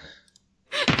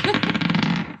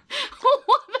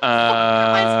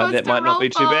 That might not be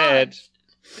too bad.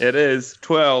 It is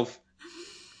 12.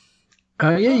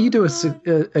 Yeah, you do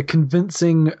a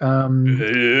convincing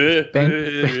Okay.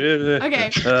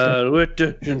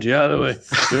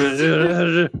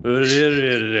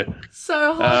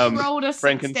 So Hodge rolled a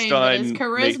 16, but his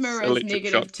charisma is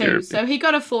 -2, so he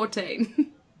got a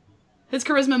 14. His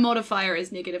charisma modifier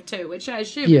is -2, which I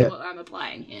assume is what I'm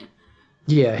applying here.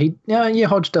 Yeah,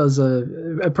 Hodge does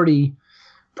a pretty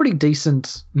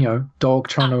decent, dog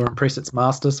trying to impress its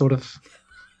master sort of.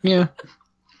 Yeah.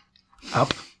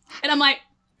 Up. And I'm like,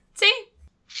 see?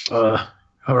 All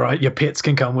right, your pets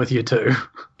can come with you too.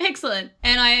 Excellent.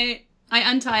 And I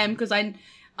untie him because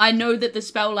I know that the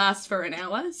spell lasts for an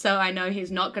hour, so I know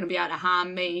he's not going to be able to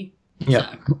harm me.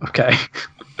 Yeah. So. Okay.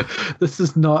 This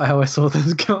is not how I saw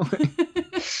this going.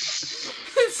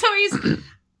 So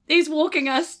he's walking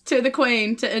us to the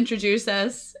Queen to introduce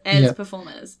us as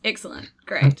performers. Excellent.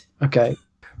 Great. Okay.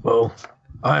 Well,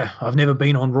 I've never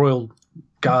been on royal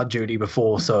guard duty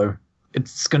before, so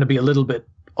it's going to be a little bit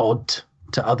odd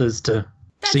to others to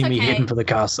see me heading for the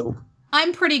castle.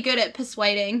 I'm pretty good at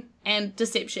persuading and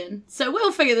deception, so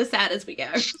we'll figure this out as we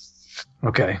go.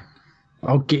 Okay.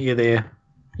 I'll get you there.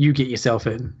 You get yourself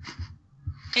in.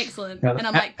 Excellent. And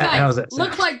I'm like, guys,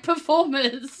 look like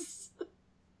performers.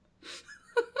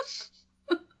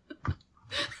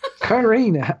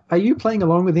 Kyrene, are you playing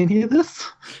along with any of this?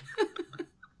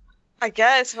 I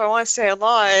guess if I want to stay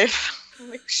alive.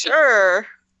 Like, sure.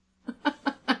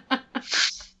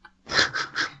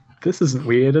 This isn't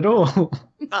weird at all.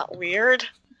 Not weird.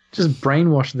 Just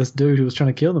brainwash this dude who was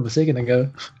trying to kill them a second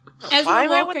ago. As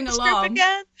we're walking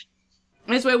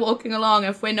along,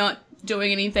 if we're not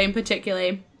doing anything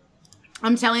particularly,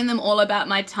 I'm telling them all about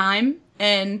my time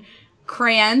in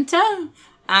Creanta,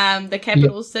 the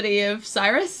capital city of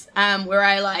Cyrus, where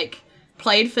I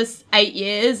played for 8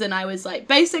 years, and I was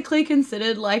basically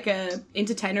considered a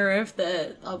entertainer of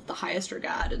the highest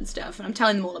regard and stuff. And I'm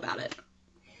telling them all about it.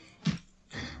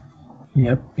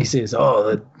 Yep, he says, "Oh,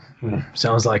 that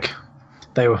sounds like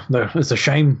it's a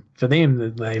shame for them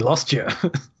that they lost you."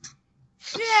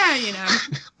 Yeah,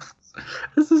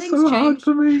 This is so hard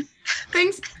for me.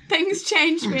 Things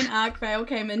changed when Arkvale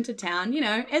came into town.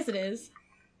 As it is.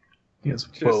 Yes,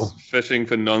 just fishing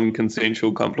for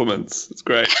non-consensual compliments. It's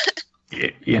great.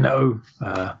 I'm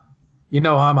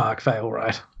Arkvale,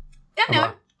 right? Yeah, I'm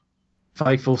a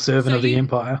faithful servant of the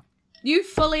Empire. You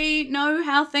fully know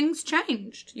how things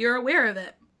changed. You're aware of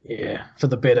it. Yeah, for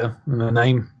the better. In the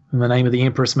name of the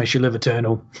Empress, may she live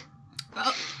eternal.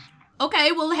 Oh,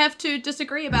 okay, we'll have to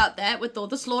disagree about that with all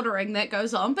the slaughtering that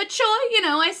goes on. But sure,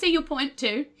 I see your point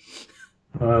too.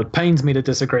 It pains me to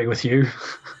disagree with you.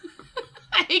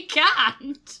 I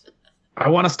can't. I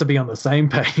want us to be on the same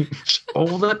page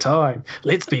all the time.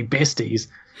 Let's be besties.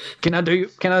 Can I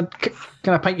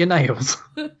paint your nails?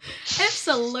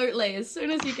 Absolutely. As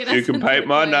soon as you get us You can paint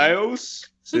my nails,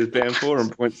 says Banfor,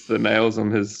 and points to the nails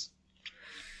on his...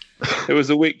 It was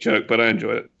a weak joke, but I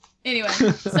enjoyed it. Anyway,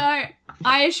 so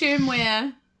I assume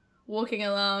we're walking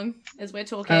along as we're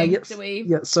talking. Yes. Do we?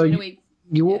 Yeah, so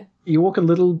you walk a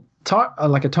little...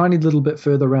 a tiny little bit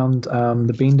further around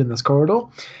the bend in this corridor,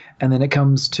 and then it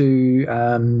comes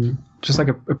to just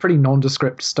a pretty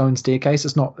nondescript stone staircase.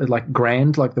 It's not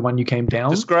grand like the one you came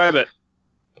down. Describe it.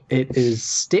 It is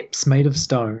steps made of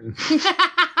stone.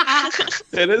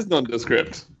 It is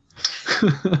nondescript.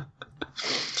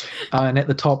 And at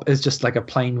the top is just a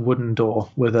plain wooden door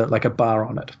with a bar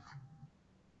on it.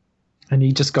 And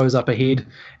he just goes up ahead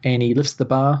and he lifts the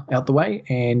bar out the way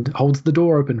and holds the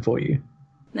door open for you.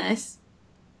 Nice.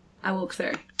 I walk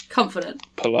through. Confident.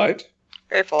 Polite.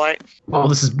 Very polite. Oh,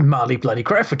 this is Marley bloody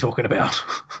Craft we're talking about.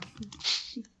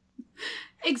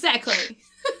 Exactly.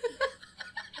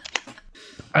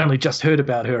 I only just heard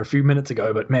about her a few minutes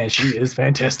ago, but man, she is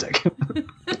fantastic.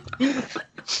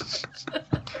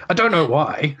 I don't know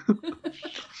why.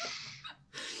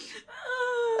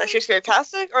 That she's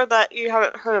fantastic, or that you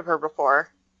haven't heard of her before?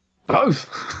 Both.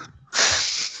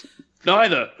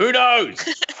 Neither. Who knows?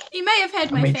 You may have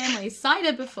had my family's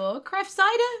cider before. Craft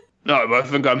cider? No, but I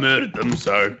think I murdered them,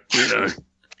 so,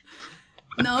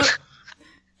 No.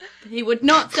 He would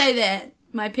not say that.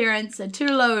 My parents are too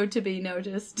low to be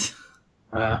noticed.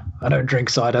 I don't drink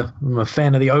cider. I'm a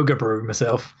fan of the ogre brew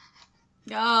myself.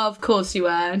 Oh, of course you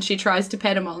are. And she tries to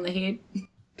pat him on the head.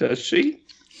 Does she?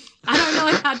 I don't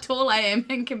know how tall I am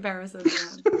in comparison to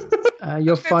him.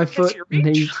 You're 5 foot. your And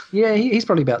reach. he's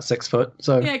probably about 6 foot.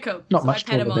 So Yeah, cool. not so much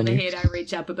I pat him taller on than the you. head, I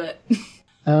reach up a bit.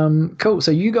 Cool.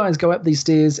 So you guys go up these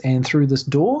stairs and through this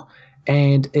door,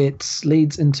 and it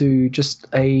leads into just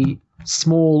a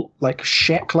small, like,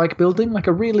 shack-like building, like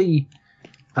a really,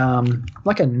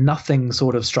 like a nothing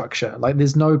sort of structure. Like,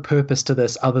 there's no purpose to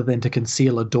this other than to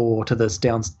conceal a door to this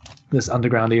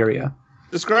underground area.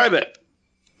 Describe it.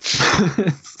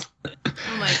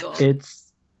 Oh my god.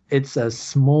 It's a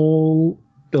small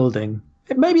building.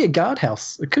 It may be a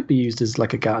guardhouse. It could be used as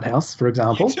like a guardhouse, for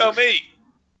example. You tell me.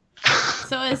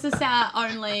 So is this our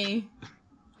only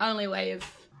way of...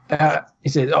 He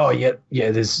said, "Oh yeah.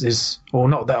 There's, or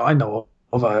not that I know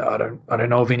of. I don't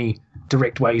know of any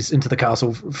direct ways into the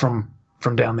castle from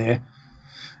down there.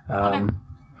 Okay.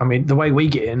 I mean, the way we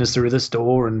get in is through this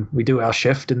door, and we do our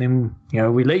shift, and then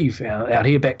we leave out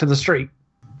here back to the street.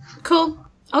 Cool.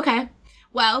 Okay.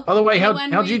 Well... By the way,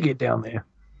 when how'd you get down there?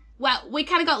 Well, we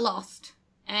kind of got lost.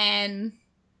 And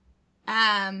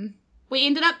we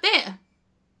ended up there.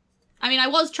 I mean, I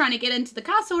was trying to get into the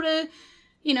castle to,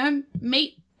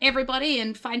 meet everybody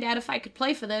and find out if I could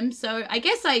play for them. So I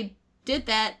guess I did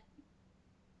that.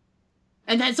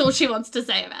 And that's all she wants to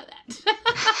say about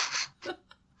that.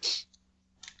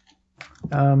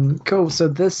 Cool. So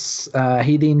this,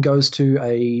 he then goes to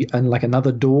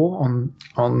another door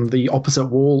on the opposite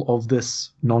wall of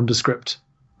this nondescript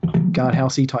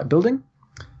guardhousey type building,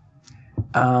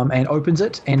 and opens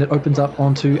it, and it opens up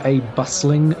onto a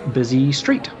bustling, busy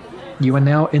street. You are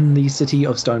now in the city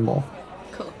of Stonemore.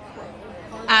 Cool.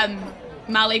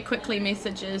 Marley quickly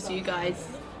messages you guys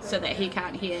so that he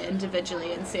can't hear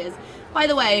individually and says, by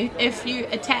the way, if you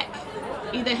attack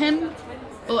either him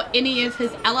or any of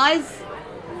his allies,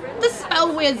 the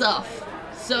spell wears off.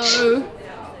 So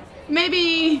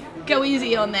maybe go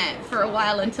easy on that for a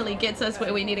while until he gets us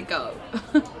where we need to go.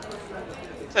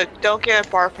 So don't get a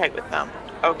bar fight with them.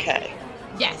 Okay.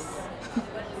 Yes.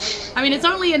 I mean, it's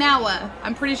only an hour.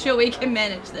 I'm pretty sure we can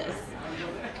manage this.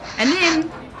 And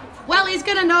then, well, he's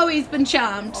gonna know he's been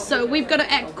charmed, so we've got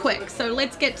to act quick. So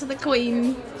let's get to the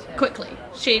queen quickly.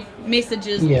 She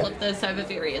messages all of this over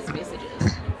various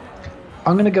messages.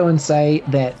 I'm going to go and say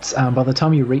that by the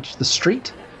time you reach the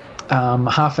street,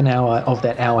 half an hour of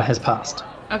that hour has passed.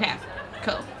 Okay,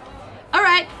 cool. All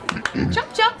right,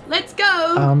 chop chop, let's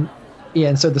go.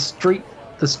 And so the street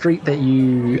that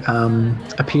you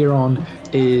appear on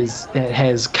it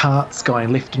has carts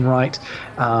going left and right.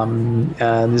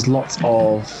 There's lots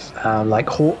of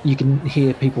you can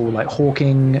hear people like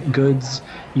hawking goods.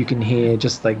 You can hear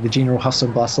just like the general hustle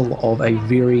and bustle of a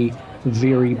very,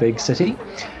 very big city.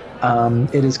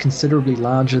 It is considerably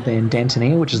larger than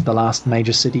Dantonere, which is the last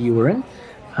major city you were in.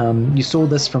 You saw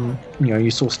this from, you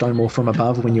saw Stonemore from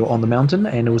above when you were on the mountain,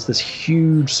 and it was this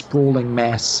huge sprawling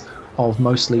mass of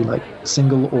mostly like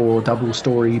single or double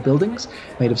story buildings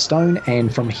made of stone,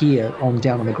 and from here on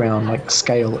down on the ground, like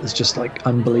scale is just like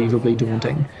unbelievably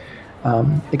daunting,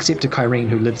 except to Kyrene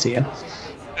who lives here.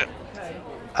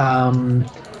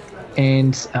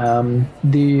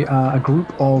 There are a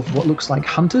group of what looks like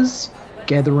hunters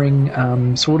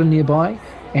gathering sort of nearby,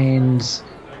 and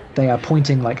they are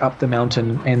pointing like up the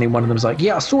mountain, and then one of them's like,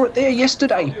 yeah, I saw it there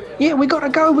yesterday. Yeah, we gotta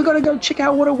go check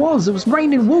out what it was. It was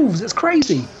raining wolves. It's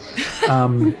crazy.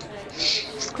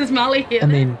 Does Marley hear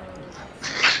And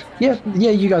that? then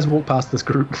you guys walk past this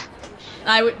group.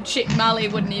 Marley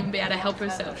wouldn't even be able to help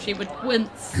herself. She would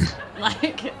wince.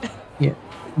 Like, Yeah,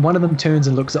 one of them turns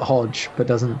and looks at Hodge, but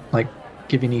doesn't like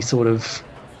give any sort of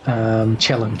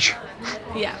challenge.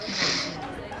 yeah.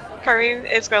 Karine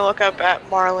is going to look up at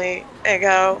Marley and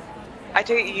go, I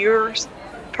think you're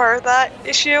part of that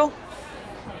issue.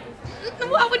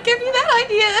 What would give you that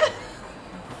idea?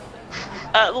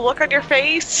 The look on your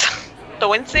face, the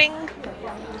wincing.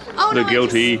 Oh, The no,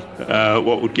 guilty.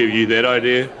 What would give you that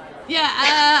idea?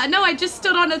 No, I just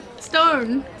stood on a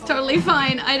stone. It's totally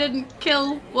fine. I didn't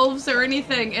kill wolves or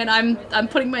anything, and I'm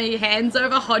putting my hands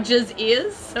over Hodge's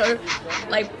ears, so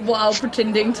like while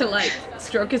pretending to like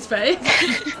stroke his face.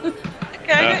 Can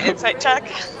I get an insight check?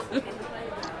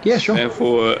 Yeah, sure. And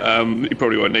for you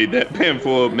probably won't need that. And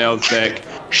for mouths back,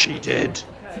 she did.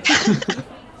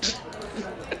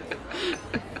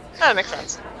 That makes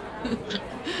sense.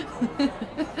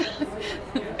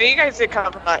 You guys did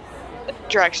come from that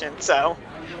direction, so.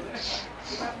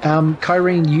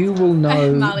 Kyrene, you will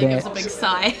know Marley that. gives a big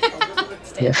sigh.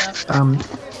 Stands Yeah.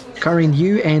 up. Kyrene,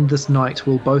 you and this knight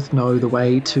will both know the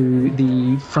way to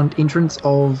the front entrance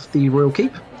of the Royal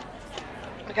Keep.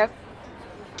 Okay.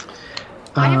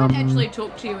 I haven't actually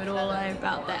talked to you at all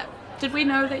about that. Did we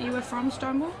know that you were from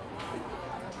Stonewall?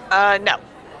 No.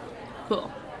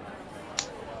 Cool.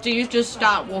 Do you just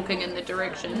start walking in the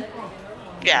direction?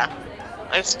 Yeah.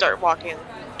 I start walking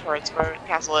towards where the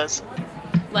castle is.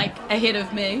 Like, ahead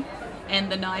of me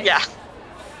and the knight? Yeah.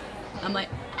 I'm like,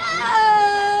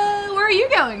 where are you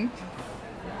going?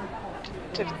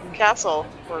 To the castle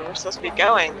where we're supposed to be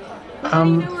going. How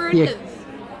do you know where it is?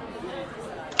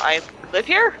 I live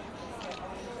here?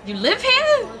 You live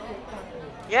here?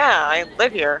 Yeah, I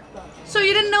live here. So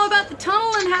you didn't know about the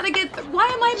tunnel and how to get... Why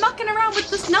am I mucking around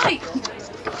with this knight?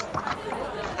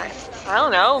 I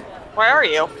don't know. Where are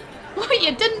you? What,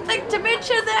 you didn't think to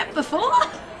mention that before?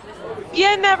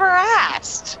 You never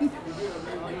asked.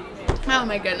 Oh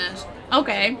my goodness.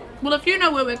 Okay. Well, if you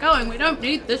know where we're going, we don't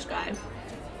need this guy.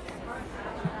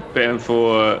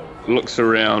 Banfor looks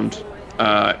around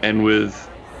and with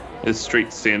his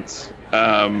street sense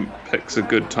picks a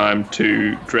good time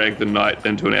to drag the knight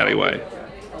into an alleyway.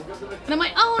 And I'm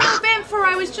like, oh no, Banfor,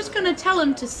 I was just gonna tell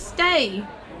him to stay.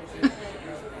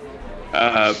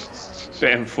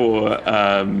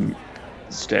 Banfor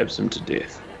stabs him to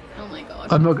death. Oh my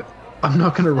god. I'm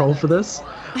not going to roll for this.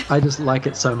 I just like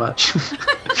it so much.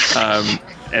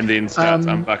 And then starts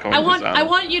unbuckling his armor. I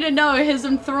want you to know his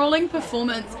enthralling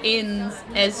performance ends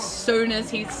as soon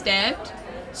as he's stabbed.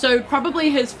 So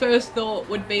probably his first thought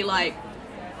would be like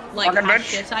how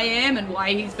shit I am and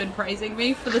why he's been praising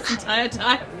me for this entire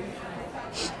time.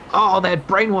 Oh, that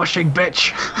brainwashing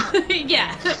bitch!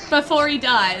 Yeah, before he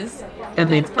dies.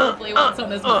 And That's then probably what's on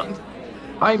his mind.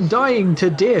 I'm dying to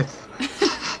death.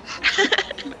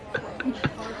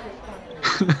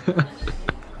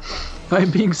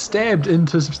 I'm being stabbed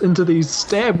into these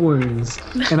stab wounds,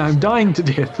 and I'm dying to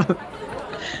death.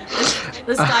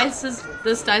 This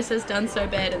dice has done so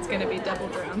bad it's going to be double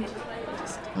drowned.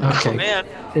 Okay, Oh, man.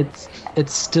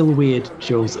 it's still weird,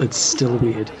 Jules. It's still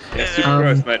weird. Yeah, super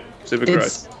gross, mate. Super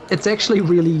gross. It's actually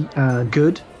really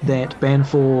good that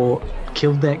Banfor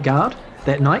killed that guard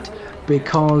that night,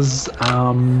 because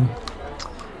I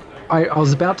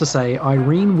was about to say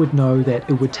Irene would know that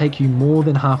it would take you more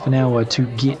than half an hour to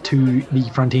get to the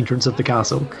front entrance of the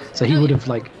castle, so he would have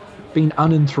been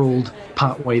unenthralled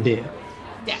part way there.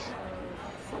 Yeah.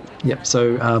 Yep,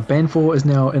 so Banfor is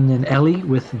now in an alley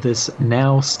with this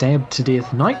now stabbed to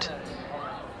death knight.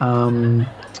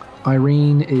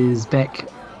 Irene is back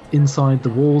inside the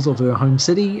walls of her home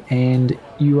city, and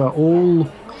you are all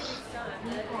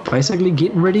basically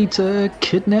getting ready to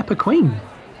kidnap a queen.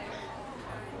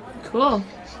 Cool.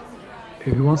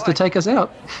 Who wants to take us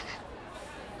out?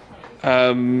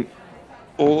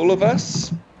 All of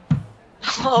us.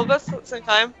 All of us at the same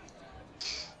time.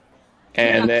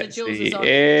 And Yeah, that's Jules is the on.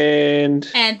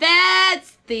 end. And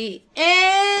that's the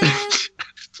end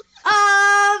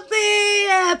of the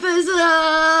episode.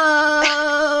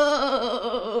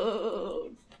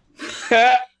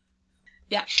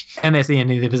 Yeah. And that's the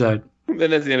end of the episode.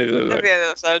 Then that's the end of the That's the end of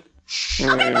the episode.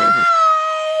 Okay, bye.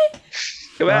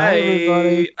 Goodbye. Bye,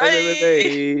 everybody.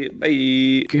 Bye.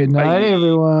 Bye. Good night, Bye.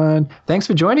 everyone. Thanks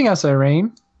for joining us,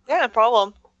 Irene. Yeah, no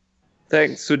problem.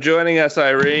 Thanks for joining us,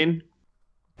 Irene.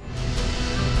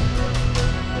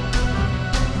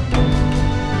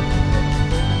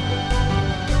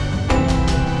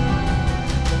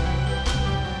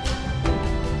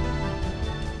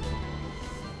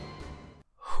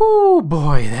 Oh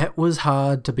boy, that was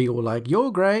hard to be all like,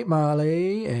 you're great,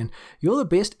 Marley, and you're the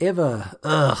best ever.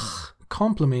 Ugh,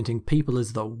 complimenting people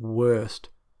is the worst.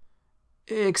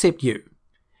 Except you.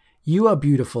 You are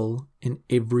beautiful in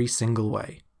every single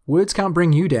way. Words can't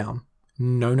bring you down.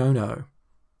 No, no, no.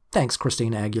 Thanks,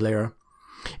 Christina Aguilera.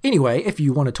 Anyway, if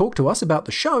you want to talk to us about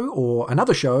the show, or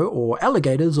another show, or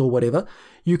alligators, or whatever,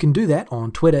 you can do that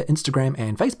on Twitter, Instagram,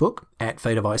 and Facebook at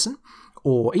Fate of Ison,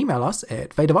 or email us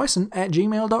at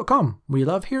fateofison@gmail.com. We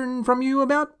love hearing from you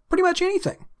about pretty much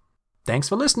anything. Thanks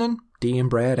for listening. D and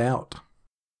Brad out.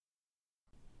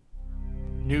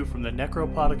 New from the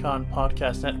Necropodicon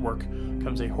Podcast Network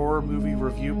comes a horror movie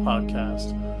review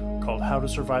podcast called How to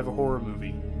Survive a Horror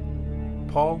Movie.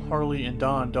 Paul, Harley, and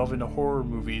Don delve into horror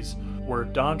movies where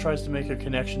Don tries to make a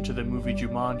connection to the movie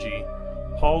Jumanji.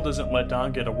 Paul doesn't let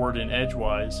Don get a word in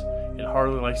edgewise, and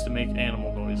Harley likes to make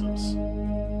animal noises.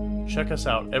 Check us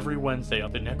out every Wednesday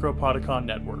on the Necropodicon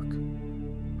Network.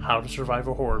 How to Survive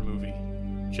a Horror Movie.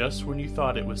 Just when you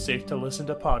thought it was safe to listen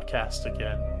to podcasts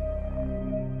again.